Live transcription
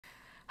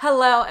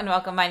Hello and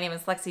welcome. My name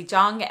is Lexi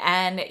Jong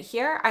and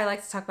here I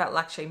like to talk about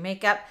luxury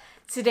makeup.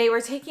 Today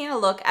we're taking a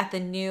look at the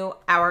new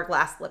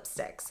Hourglass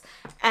lipsticks.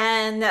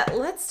 And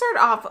let's start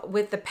off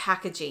with the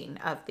packaging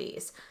of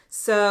these.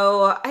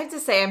 So I have to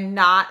say I'm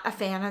not a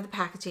fan of the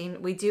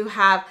packaging. We do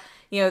have,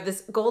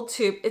 this gold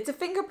tube. It's a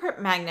fingerprint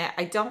magnet.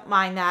 I don't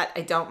mind that.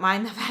 I don't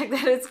mind the fact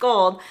that it's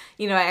gold.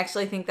 I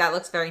actually think that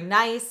looks very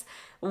nice.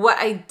 What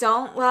I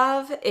don't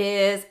love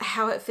is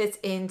how it fits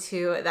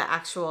into the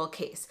actual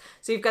case.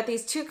 So you've got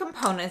these two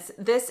components.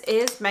 This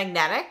is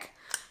magnetic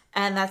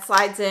and that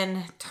slides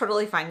in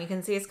totally fine. You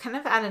can see it's kind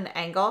of at an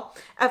angle.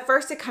 At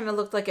first it kind of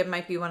looked like it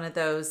might be one of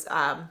those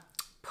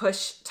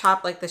push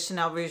top like the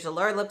Chanel Rouge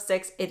Allure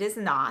lipsticks. It is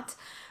not.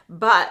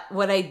 But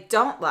what I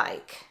don't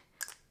like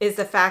is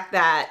the fact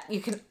that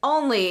you can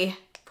only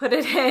put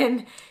it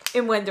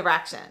in one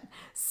direction.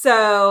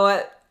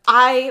 So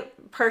I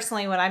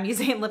personally, when I'm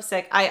using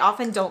lipstick, I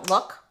often don't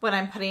look when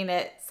I'm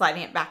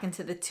sliding it back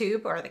into the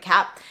tube or the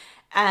cap.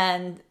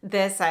 And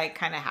this I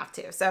kind of have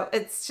to. So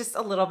it's just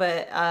a little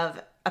bit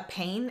of a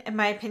pain in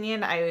my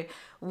opinion. I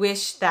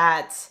wish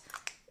that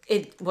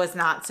it was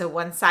not so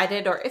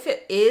one-sided, or if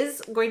it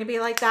is going to be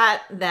like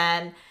that,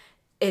 then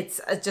it's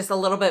just a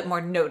little bit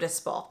more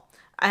noticeable.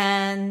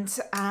 And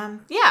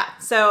yeah,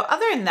 so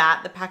other than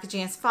that, the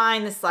packaging is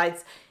fine. The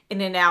slides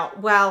in and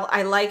out well.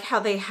 I like how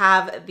they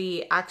have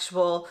the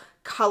actual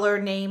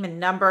color name and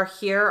number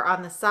here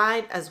on the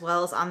side as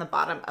well as on the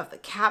bottom of the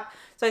cap.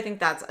 So I think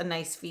that's a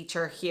nice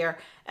feature here.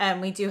 And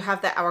we do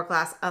have the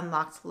Hourglass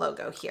Unlocked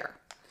logo here.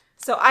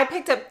 So I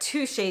picked up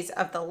 2 shades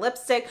of the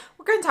lipstick.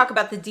 We're going to talk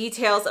about the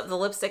details of the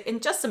lipstick in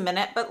just a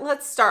minute, but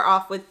let's start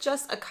off with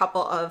just a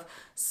couple of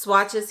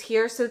swatches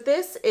here. So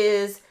this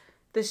is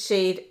the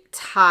shade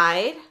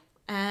Tide,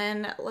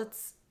 and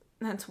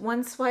that's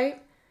one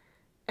swipe.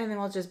 And then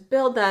we'll just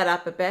build that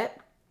up a bit.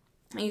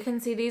 You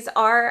can see these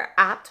are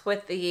apt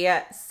with the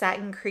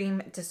satin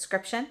cream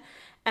description.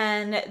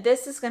 And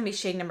this is going to be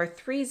shade number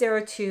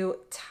 302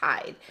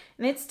 Tide.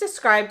 And it's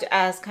described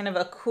as kind of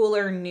a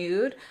cooler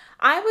nude.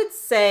 I would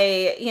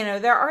say,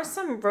 there are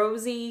some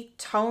rosy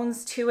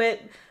tones to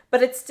it,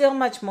 but it's still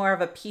much more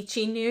of a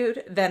peachy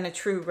nude than a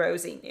true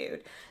rosy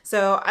nude.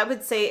 So I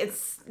would say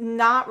it's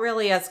not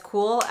really as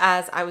cool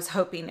as I was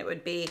hoping it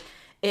would be.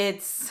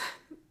 It's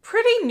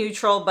pretty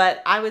neutral,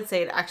 but I would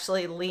say it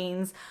actually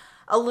leans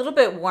a little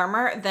bit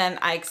warmer than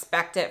I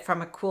expected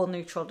from a cool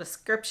neutral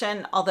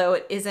description, although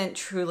it isn't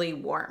truly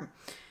warm.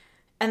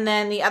 And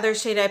then the other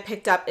shade I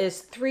picked up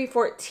is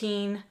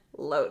 314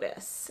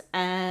 Lotus.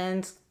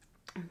 And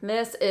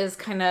this is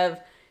kind of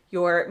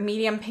your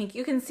medium pink.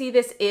 You can see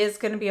this is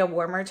going to be a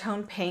warmer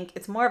tone pink.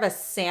 It's more of a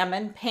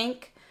salmon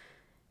pink.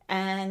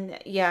 And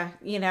yeah,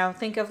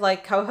 think of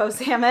like coho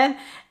salmon,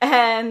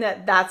 and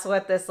that's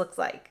what this looks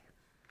like.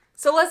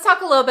 So let's talk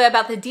a little bit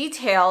about the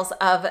details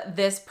of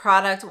this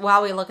product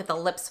while we look at the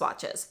lip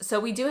swatches. So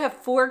we do have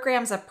 4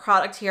 grams of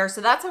product here.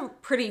 So that's a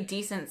pretty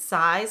decent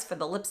size for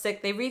the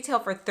lipstick. They retail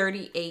for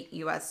 $38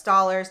 US.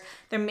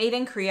 They're made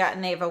in Korea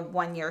and they have a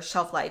 1-year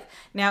shelf life.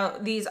 Now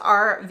these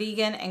are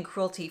vegan and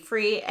cruelty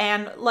free,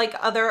 and like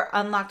other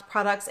Unlocked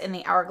products in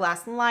the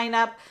Hourglass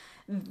lineup,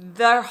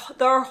 their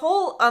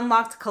whole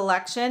Unlocked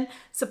collection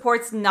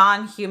supports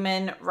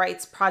non-human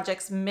rights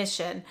projects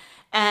mission.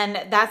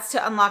 And that's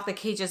to unlock the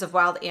cages of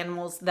wild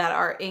animals that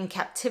are in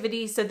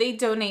captivity. So they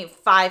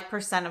donate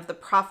 5% of the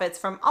profits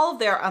from all of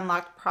their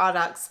Unlocked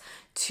products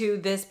to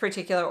this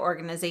particular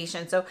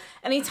organization. So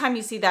anytime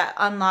you see that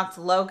Unlocked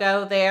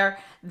logo there,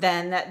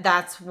 then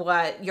that's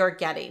what you're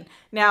getting.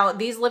 Now,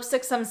 these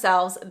lipsticks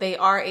themselves, they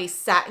are a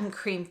satin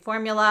cream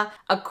formula.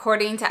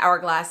 According to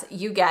Hourglass,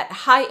 you get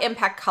high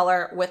impact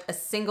color with a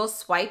single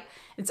swipe.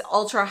 It's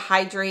ultra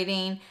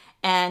hydrating,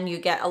 and you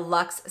get a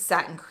luxe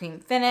satin cream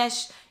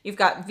finish. You've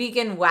got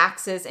vegan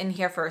waxes in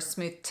here for a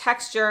smooth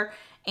texture,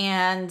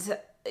 and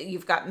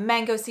you've got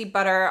mango seed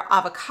butter,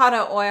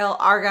 avocado oil,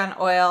 argan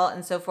oil,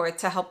 and so forth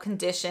to help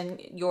condition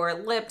your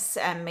lips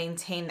and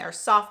maintain their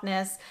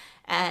softness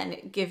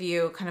and give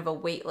you kind of a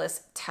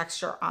weightless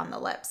texture on the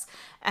lips.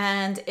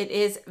 And it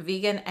is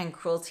vegan and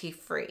cruelty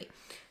free.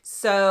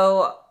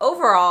 So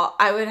overall,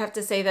 I would have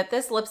to say that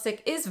this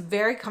lipstick is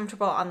very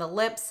comfortable on the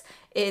lips.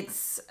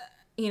 It's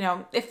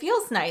it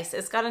feels nice.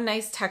 It's got a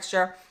nice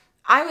texture.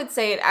 I would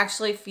say it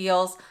actually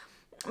feels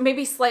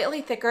maybe slightly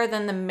thicker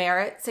than the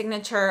Merit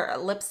signature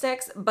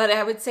lipsticks, but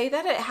I would say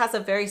that it has a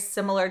very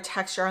similar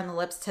texture on the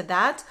lips to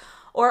that,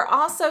 or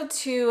also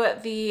to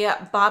the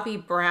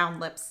Bobbi Brown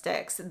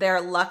lipsticks,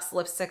 their luxe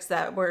lipsticks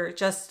that were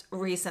just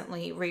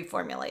recently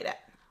reformulated.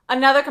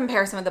 Another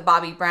comparison with the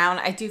Bobbi Brown,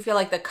 I do feel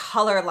like the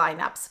color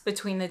lineups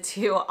between the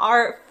two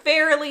are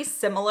fairly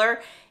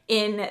similar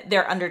in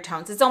their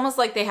undertones. It's almost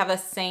like they have the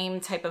same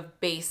type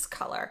of base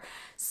color.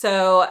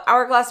 So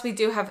Hourglass, we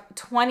do have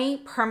 20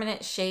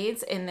 permanent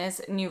shades in this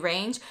new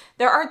range.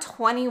 There are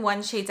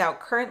 21 shades out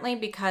currently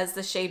because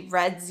the shade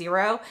Red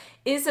Zero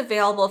is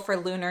available for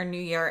Lunar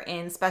New Year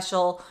in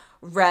special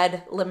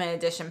red limited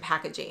edition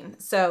packaging.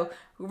 So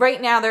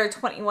right now there are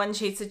 21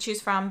 shades to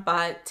choose from,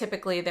 but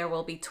typically there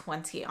will be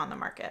 20 on the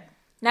market.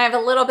 Now I have a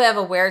little bit of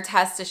a wear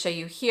test to show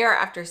you here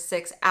after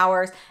 6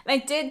 hours. And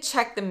I did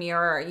check the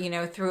mirror, you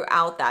know,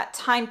 throughout that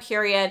time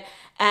period,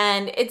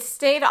 and it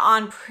stayed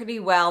on pretty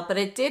well, but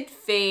it did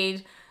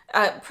fade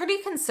pretty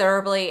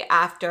considerably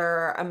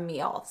after a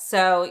meal.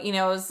 So, you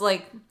know, it was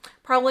like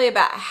probably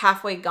about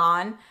halfway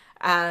gone,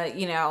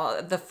 you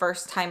know, the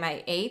first time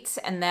I ate.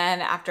 And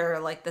then after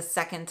like the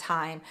second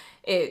time,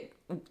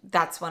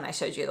 that's when I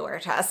showed you the wear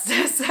test.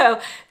 So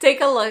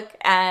take a look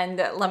and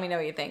let me know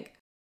what you think.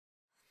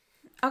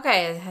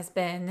 Okay, it has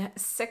been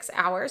 6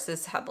 hours.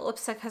 This is how the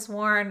lipstick has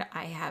worn.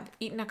 I have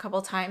eaten a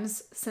couple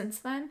times since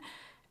then,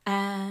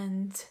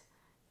 and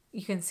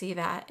you can see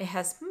that it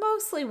has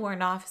mostly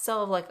worn off.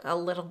 Still like a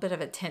little bit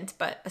of a tint,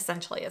 but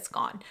essentially it's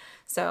gone.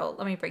 So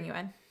let me bring you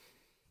in.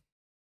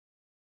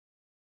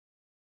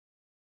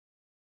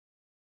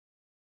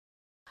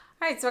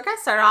 All right, so we're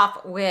gonna start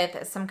off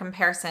with some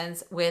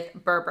comparisons with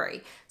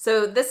Burberry.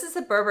 So this is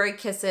the Burberry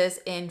Kisses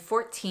in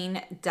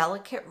 14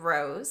 Delicate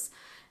Rose,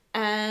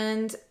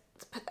 and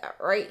let's put that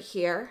right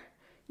here.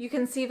 You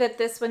can see that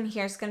this one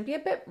here is going to be a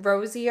bit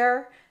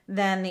rosier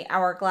than the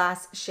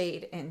Hourglass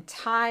shade in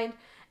Tide.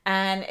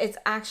 And it's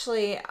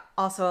actually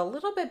also a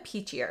little bit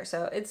peachier.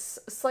 So it's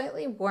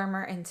slightly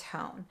warmer in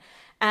tone.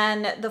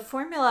 And the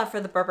formula for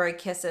the Burberry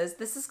Kisses,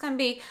 this is going to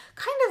be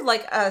kind of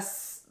like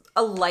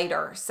a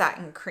lighter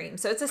satin cream.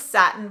 So it's a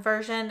satin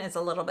version. It's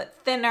a little bit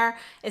thinner.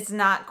 It's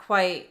not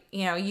quite,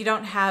 you know, you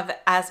don't have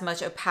as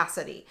much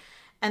opacity.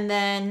 And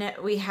then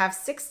we have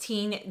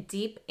 16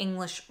 Deep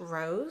English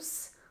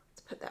Rose.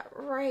 Let's put that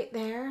right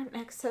there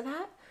next to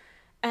that.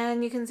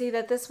 And you can see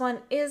that this one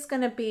is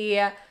going to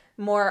be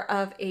more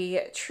of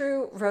a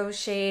true rose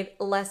shade,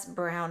 less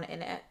brown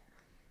in it.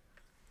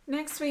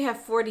 Next we have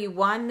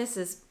 41. This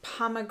is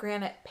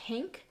Pomegranate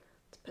Pink.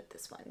 Let's put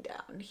this one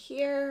down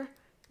here.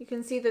 You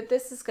can see that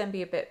this is going to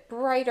be a bit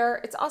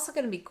brighter. It's also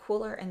going to be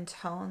cooler in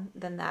tone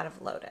than that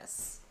of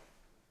Lotus.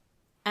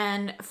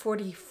 And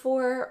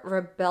 44,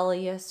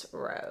 Rebellious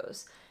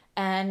Rose.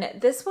 And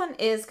this one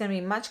is going to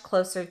be much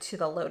closer to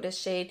the Lotus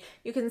shade.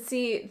 You can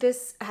see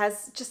this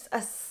has just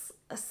a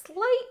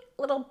slight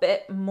little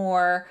bit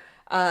more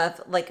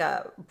of like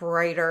a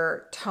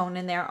brighter tone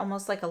in there,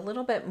 almost like a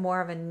little bit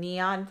more of a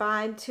neon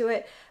vibe to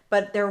it,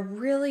 but they're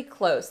really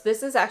close.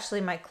 This is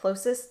actually my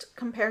closest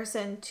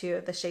comparison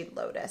to the shade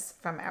Lotus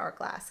from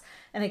Hourglass.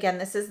 And again,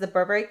 this is the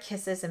Burberry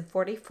Kisses in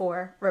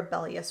 44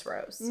 Rebellious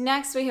Rose.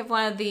 Next, we have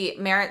one of the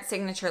Merit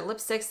Signature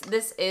lipsticks.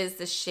 This is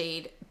the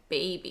shade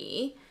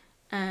Baby.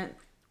 And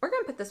we're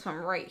gonna put this one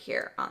right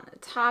here on the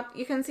top.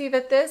 You can see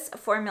that this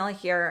formula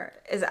here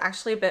is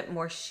actually a bit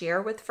more sheer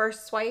with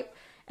first swipe,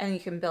 and you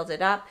can build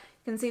it up.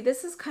 You can see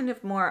this is kind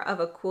of more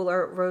of a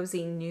cooler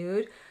rosy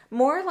nude,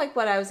 more like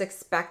what I was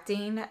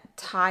expecting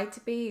Tide to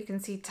be. You can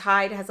see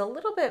Tide has a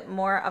little bit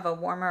more of a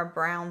warmer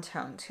brown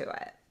tone to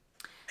it.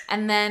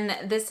 And then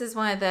this is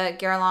one of the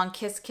Guerlain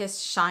Kiss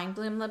Kiss Shine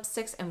Bloom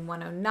lipsticks in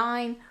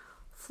 109,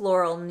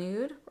 Floral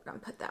Nude. We're gonna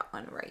put that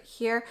one right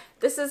here.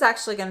 This is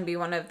actually gonna be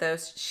one of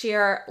those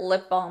sheer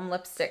lip balm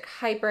lipstick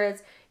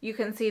hybrids. You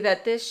can see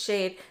that this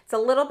shade, it's a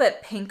little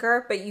bit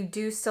pinker, but you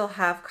do still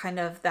have kind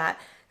of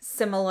that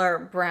similar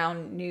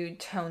brown nude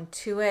tone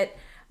to it.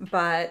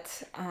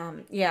 But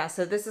yeah,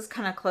 so this is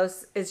kind of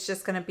close. It's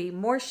just gonna be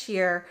more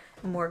sheer,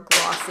 more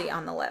glossy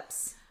on the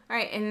lips. All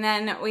right, and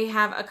then we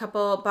have a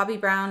couple Bobbi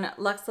Brown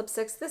Luxe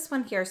lipsticks. This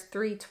one here is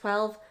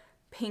 312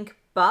 Pink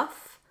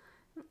Buff.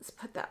 Let's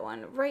put that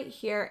one right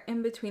here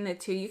in between the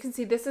two. You can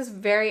see this is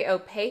very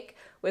opaque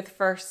with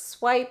first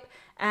swipe,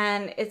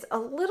 and it's a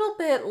little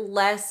bit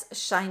less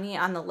shiny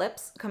on the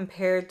lips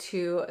compared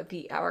to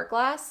the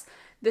Hourglass.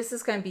 This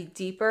is going to be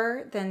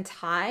deeper than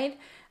Tide,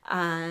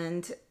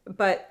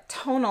 but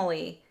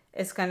tonally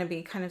it's going to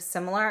be kind of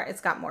similar.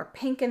 It's got more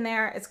pink in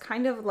there. It's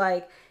kind of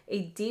like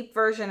a deep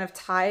version of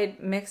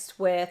Tide mixed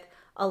with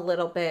a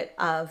little bit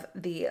of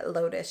the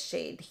Lotus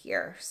shade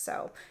here.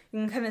 So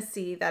you can kind of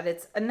see that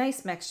it's a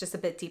nice mix, just a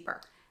bit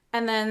deeper.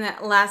 And then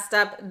last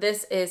up,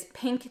 this is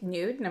Pink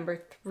Nude,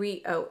 number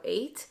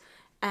 308.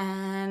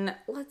 And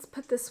let's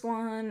put this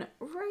one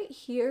right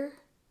here.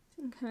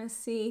 You can kind of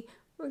see,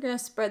 we're gonna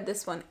spread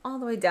this one all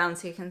the way down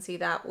so you can see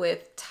that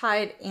with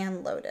Tide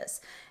and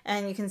Lotus.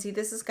 And you can see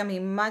this is gonna be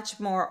much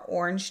more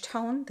orange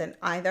tone than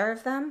either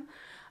of them.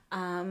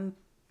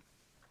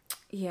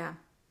 Yeah.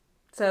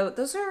 So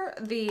those are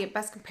the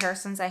best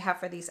comparisons I have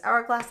for these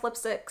Hourglass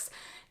lipsticks.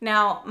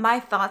 Now, my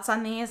thoughts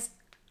on these,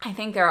 I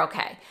think they're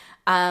okay.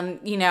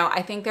 You know,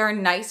 I think they're a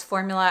nice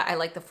formula. I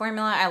like the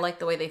formula. I like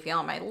the way they feel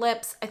on my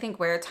lips. I think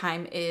wear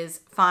time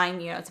is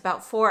fine. You know, it's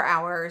about 4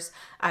 hours,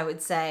 I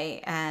would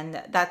say,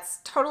 and that's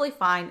totally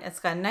fine. It's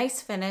got a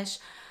nice finish.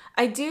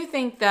 I do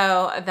think,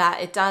 though,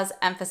 that it does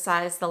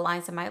emphasize the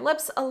lines of my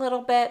lips a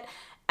little bit,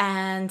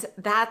 and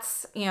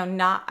that's, you know,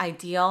 not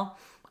ideal.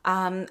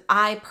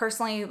 I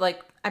personally,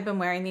 like, I've been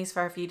wearing these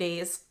for a few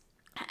days,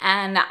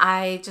 and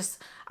I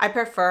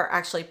prefer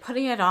actually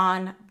putting it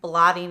on,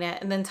 blotting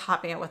it, and then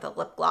topping it with a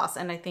lip gloss.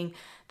 And I think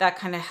that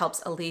kind of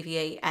helps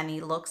alleviate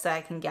any looks that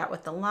I can get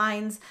with the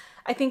lines.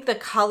 I think the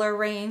color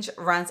range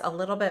runs a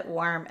little bit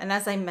warm. And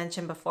as I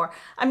mentioned before,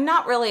 I'm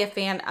not really a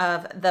fan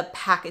of the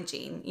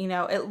packaging. You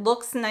know, it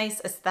looks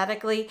nice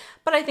aesthetically,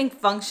 but I think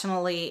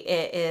functionally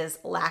it is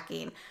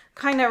lacking.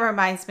 Kind of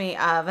reminds me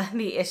of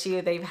the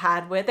issue they've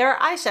had with their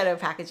eyeshadow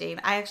packaging.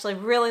 I actually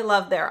really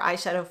love their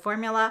eyeshadow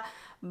formula,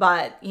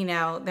 but you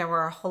know, there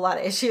were a whole lot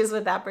of issues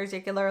with that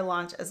particular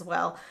launch as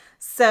well.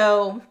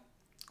 So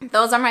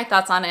those are my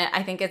thoughts on it.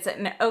 I think it's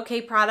an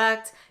okay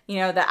product. You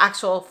know, the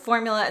actual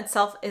formula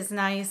itself is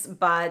nice,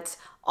 but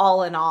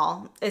all in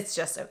all, it's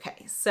just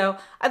okay. So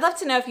I'd love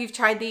to know if you've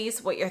tried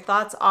these, what your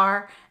thoughts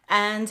are,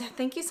 and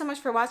thank you so much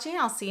for watching.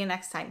 I'll see you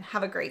next time.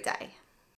 Have a great day.